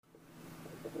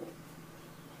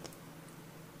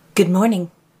Good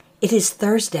morning. It is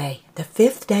Thursday, the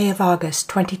 5th day of August,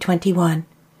 2021.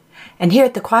 And here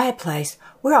at the Quiet Place,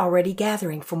 we're already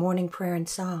gathering for morning prayer and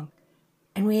song.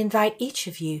 And we invite each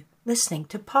of you listening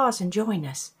to pause and join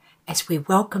us as we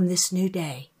welcome this new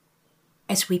day,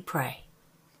 as we pray.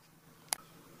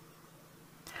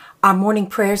 Our morning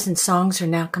prayers and songs are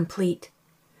now complete,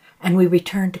 and we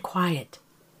return to quiet,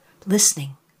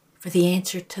 listening for the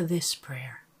answer to this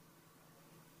prayer.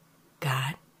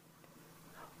 God,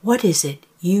 what is it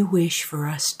you wish for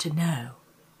us to know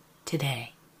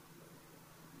today?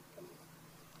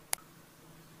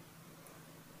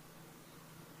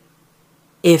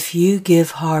 If you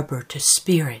give harbor to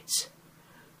spirits,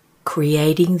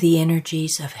 creating the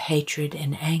energies of hatred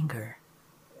and anger,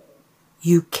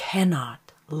 you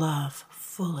cannot love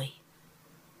fully,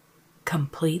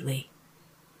 completely.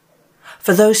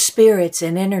 For those spirits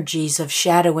and energies of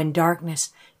shadow and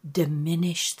darkness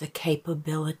diminish the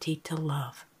capability to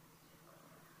love.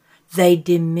 They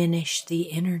diminish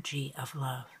the energy of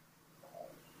love.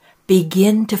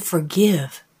 Begin to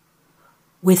forgive.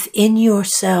 Within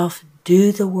yourself,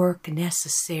 do the work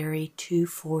necessary to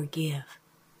forgive.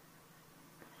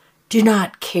 Do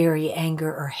not carry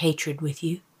anger or hatred with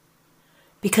you,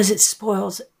 because it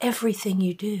spoils everything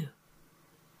you do.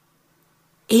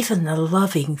 Even the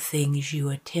loving things you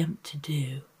attempt to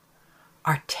do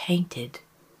are tainted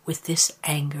with this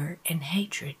anger and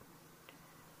hatred.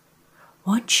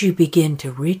 Once you begin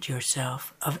to rid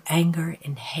yourself of anger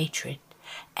and hatred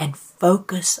and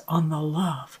focus on the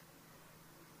love,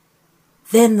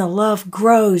 then the love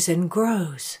grows and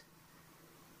grows.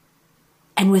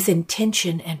 And with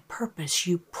intention and purpose,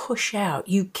 you push out,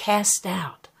 you cast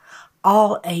out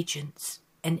all agents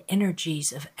and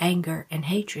energies of anger and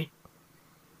hatred.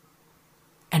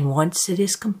 And once it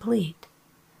is complete,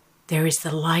 there is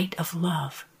the light of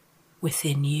love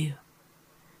within you.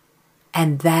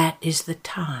 And that is the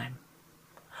time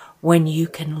when you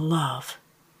can love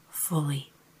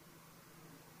fully.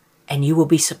 And you will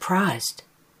be surprised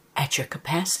at your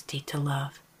capacity to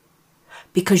love,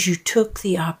 because you took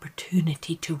the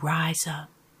opportunity to rise up.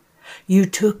 You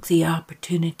took the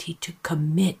opportunity to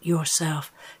commit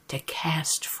yourself to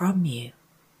cast from you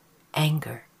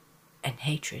anger and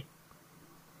hatred.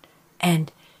 And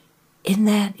in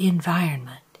that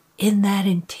environment, in that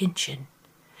intention,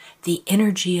 the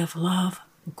energy of love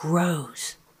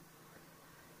grows.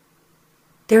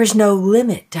 There is no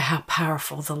limit to how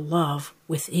powerful the love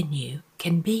within you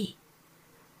can be.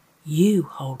 You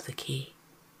hold the key.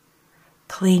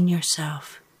 Clean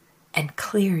yourself and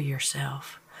clear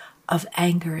yourself of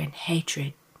anger and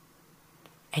hatred,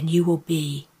 and you will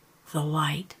be the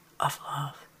light of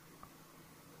love.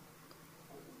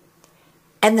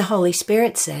 And the Holy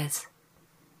Spirit says,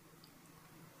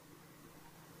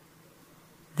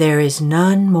 there is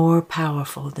none more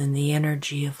powerful than the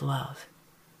energy of love.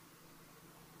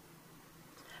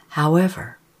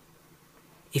 However,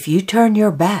 if you turn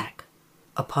your back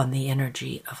upon the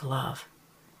energy of love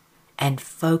and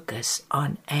focus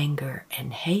on anger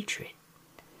and hatred,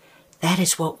 that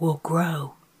is what will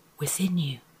grow within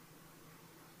you.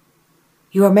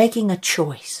 You are making a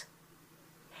choice.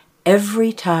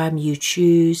 Every time you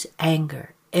choose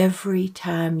anger, every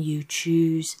time you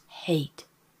choose hate,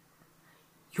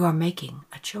 you are making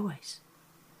a choice.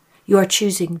 You are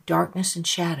choosing darkness and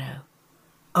shadow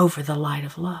over the light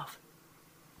of love.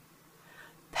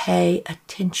 Pay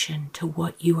attention to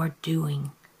what you are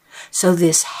doing, so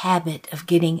this habit of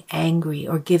getting angry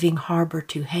or giving harbor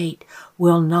to hate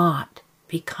will not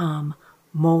become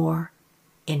more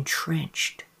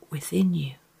entrenched within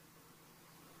you.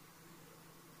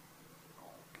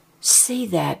 See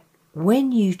that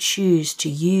when you choose to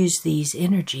use these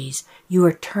energies, you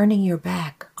are turning your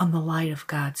back on the light of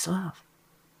God's love.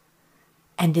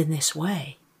 And in this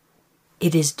way,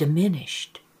 it is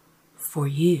diminished for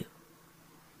you.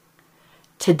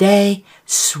 Today,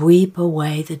 sweep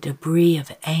away the debris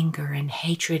of anger and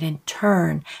hatred and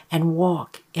turn and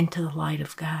walk into the light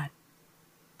of God.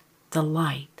 The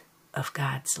light of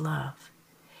God's love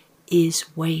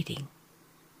is waiting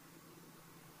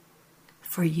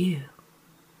for you.